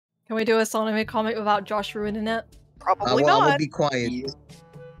Can we do a SonAmy comic without Josh ruining it? Probably well, not. I will be quiet.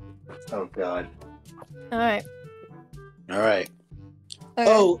 Oh god. Alright. Alright. Okay,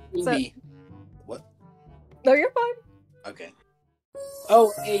 Oh, so- Amy. What? No, you're fine. Okay.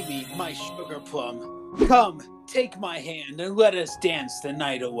 Oh, Amy, my sugar plum. Come, take my hand and let us dance the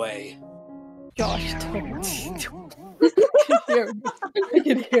night away. Josh, don't. I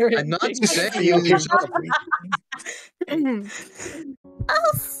can hear it. I'm not being- saying you.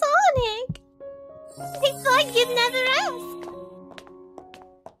 Oh, Sonic! I thought you'd never ask.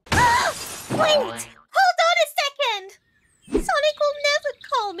 Wait! Hold on a second! Sonic will never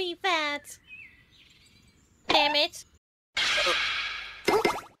call me that! Damn it.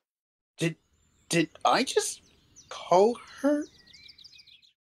 Did I just call her?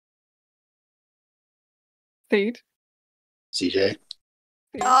 Feed. CJ?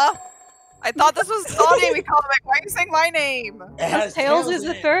 I thought this was SonAmy comic. Why are you saying my name? It has Tails is in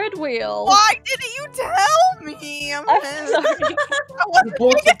the it. third wheel. Why didn't you tell me? I'm sorry. I wasn't You're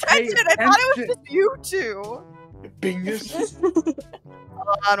paying supposed to pay attention. I thought it was attention. just you two. Bingus.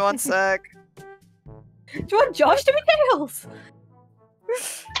 Hold on one sec. Do you want Josh to be Tails?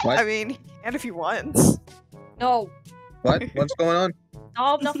 What? I mean, and if he wants. No. What? What's going on?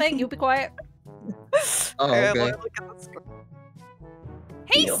 No, nothing. You be quiet. Oh, Okay, okay. look at this.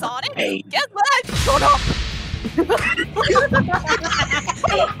 Hey, Feel Sonic! pain. Guess what? Shut up!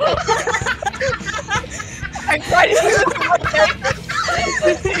 I'm trying to do this in one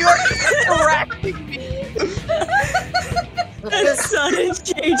day. You are distracting me. The sudden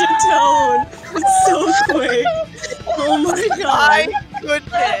change of tone. It's so quick. Oh my god. My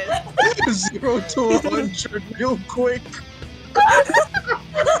goodness. 0 to 100 real quick.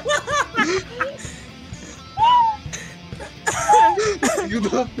 You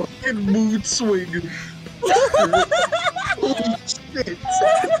the fucking mood swing. Holy shit.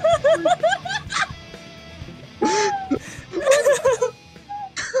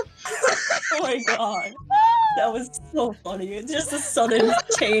 Oh my god. That was so funny. It's just a sudden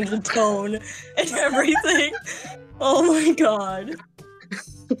change of tone and everything. Oh my god.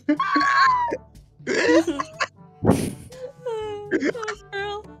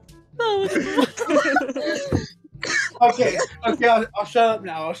 Okay, I'll shut up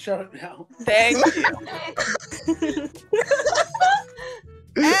now. I'll shut up now. Thank you.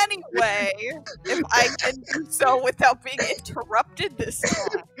 Anyway, if I can do so without being interrupted this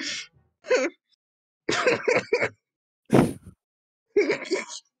time.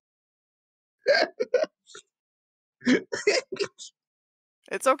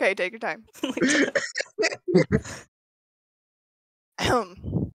 It's okay, take your time.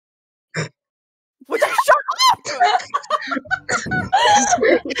 Would you shut up?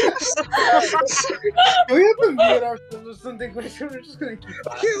 Do we have to mute ourselves or something? We're just gonna keep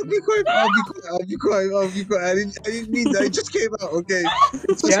Okay, I'll be quiet. I'll be quiet. I didn't mean that. It just came out. Okay. It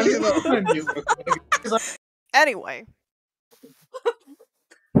just Yeah, came out. I'm mute real quick. Anyway,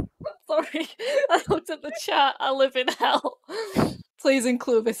 Sorry. I looked at the chat. I live in hell. Please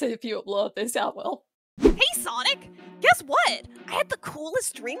include this if you upload this, I will. Hey, Sonic! Guess what? I had the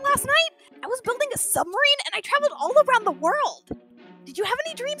coolest dream last night. I was building a submarine and I traveled all around the world. Did you have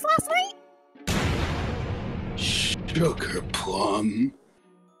any dreams last night? Sugar plum.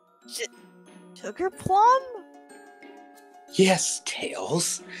 Sugar Plum? Yes,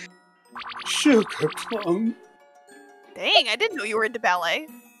 Tails. Sugar plum. Dang, I didn't know you were into ballet.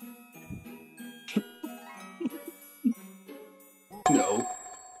 No,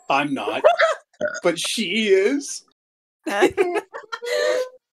 I'm not. But she is.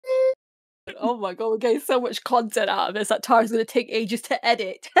 Oh my god, we're getting so much content out of this that Tara's gonna take ages to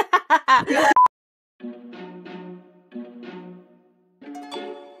edit.